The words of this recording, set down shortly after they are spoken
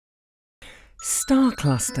Star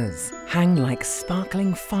clusters hang like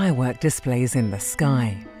sparkling firework displays in the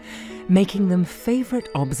sky, making them favourite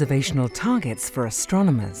observational targets for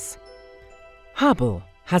astronomers. Hubble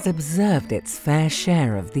has observed its fair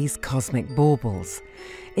share of these cosmic baubles,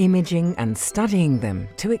 imaging and studying them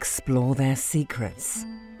to explore their secrets.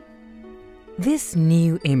 This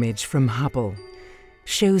new image from Hubble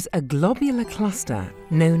shows a globular cluster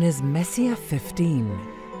known as Messier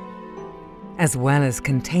 15. As well as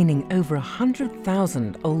containing over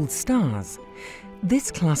 100,000 old stars,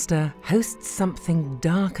 this cluster hosts something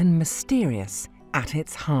dark and mysterious at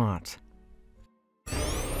its heart.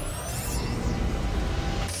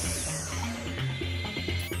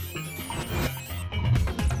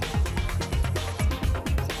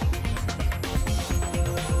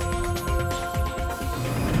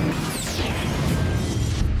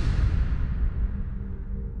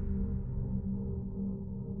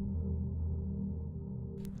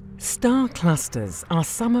 Star clusters are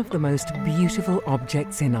some of the most beautiful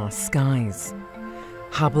objects in our skies.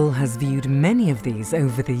 Hubble has viewed many of these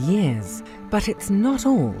over the years, but it's not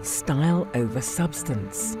all style over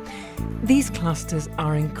substance. These clusters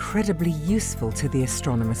are incredibly useful to the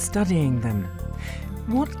astronomer studying them.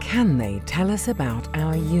 What can they tell us about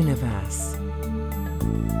our universe?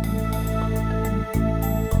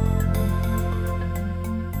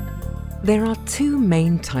 There are two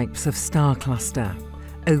main types of star cluster: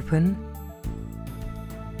 open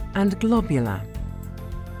and globular.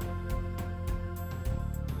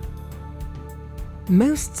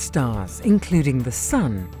 Most stars, including the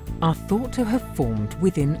Sun, are thought to have formed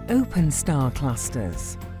within open star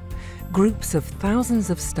clusters, groups of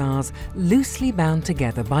thousands of stars loosely bound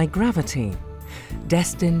together by gravity,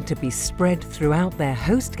 destined to be spread throughout their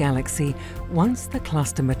host galaxy once the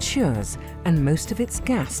cluster matures and most of its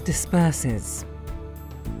gas disperses.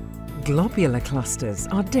 Globular clusters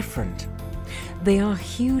are different. They are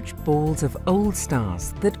huge balls of old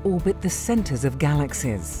stars that orbit the centers of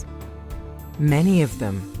galaxies. Many of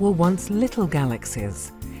them were once little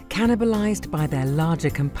galaxies, cannibalized by their larger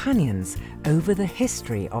companions over the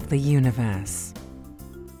history of the universe.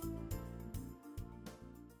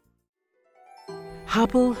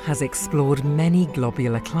 Hubble has explored many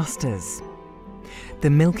globular clusters. The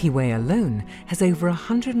Milky Way alone has over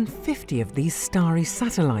 150 of these starry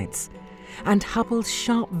satellites, and Hubble's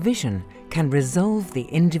sharp vision can resolve the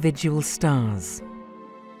individual stars.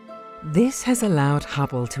 This has allowed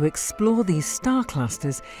Hubble to explore these star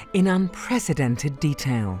clusters in unprecedented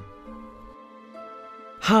detail.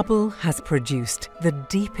 Hubble has produced the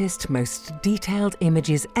deepest, most detailed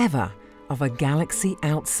images ever of a galaxy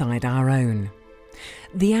outside our own,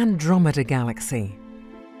 the Andromeda Galaxy.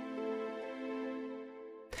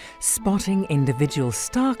 Spotting individual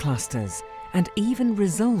star clusters and even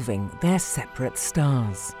resolving their separate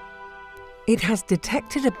stars. It has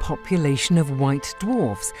detected a population of white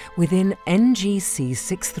dwarfs within NGC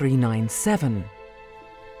 6397.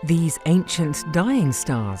 These ancient dying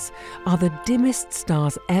stars are the dimmest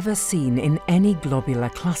stars ever seen in any globular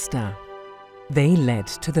cluster. They led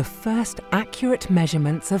to the first accurate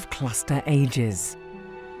measurements of cluster ages.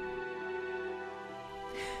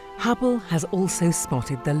 Hubble has also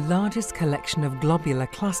spotted the largest collection of globular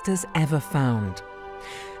clusters ever found,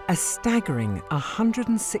 a staggering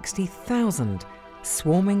 160,000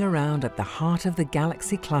 swarming around at the heart of the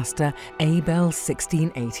galaxy cluster Abell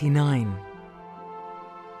 1689.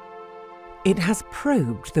 It has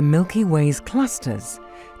probed the Milky Way's clusters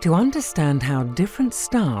to understand how different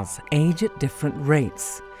stars age at different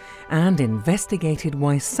rates, and investigated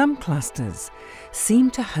why some clusters seem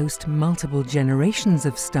to host multiple generations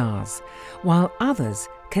of stars, while others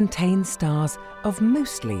contain stars of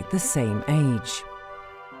mostly the same age.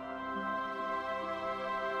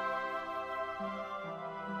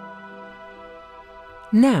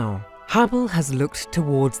 Now, Hubble has looked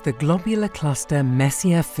towards the globular cluster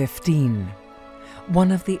Messier 15,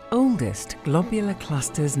 one of the oldest globular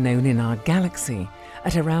clusters known in our galaxy,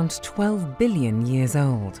 at around 12 billion years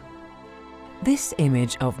old. This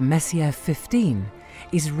image of Messier 15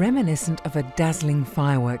 is reminiscent of a dazzling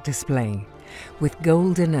firework display, with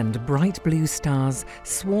golden and bright blue stars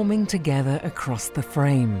swarming together across the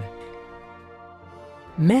frame.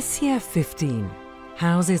 Messier 15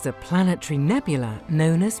 houses a planetary nebula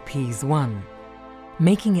known as Pease 1,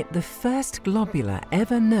 making it the first globular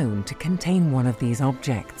ever known to contain one of these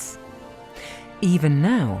objects. Even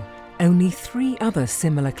now, only 3 other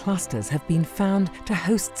similar clusters have been found to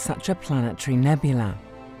host such a planetary nebula.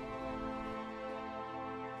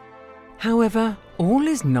 However, all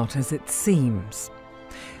is not as it seems.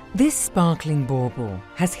 This sparkling bauble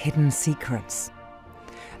has hidden secrets.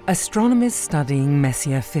 Astronomers studying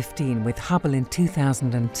Messier 15 with Hubble in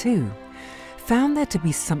 2002 found there to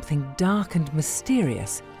be something dark and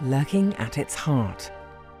mysterious lurking at its heart.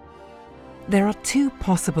 There are two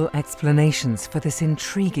possible explanations for this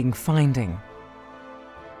intriguing finding.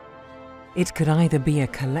 It could either be a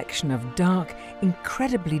collection of dark,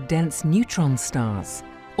 incredibly dense neutron stars,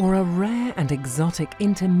 or a rare and exotic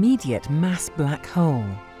intermediate mass black hole.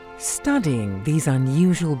 Studying these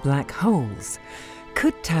unusual black holes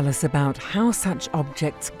could tell us about how such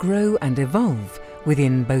objects grow and evolve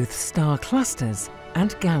within both star clusters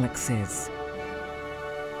and galaxies.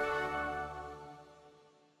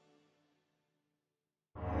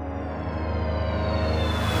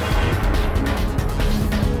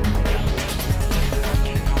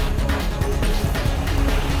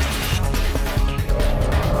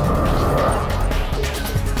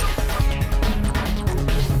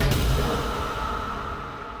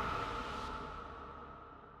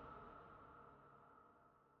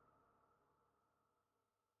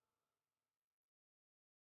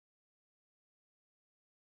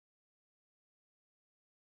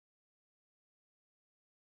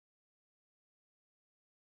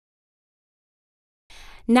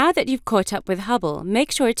 Now that you've caught up with Hubble,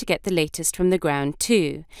 make sure to get the latest from the ground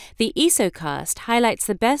too. The ESA highlights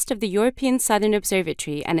the best of the European Southern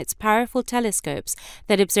Observatory and its powerful telescopes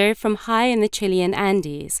that observe from high in the Chilean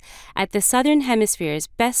Andes, at the Southern Hemisphere's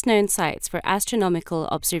best-known sites for astronomical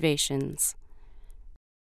observations.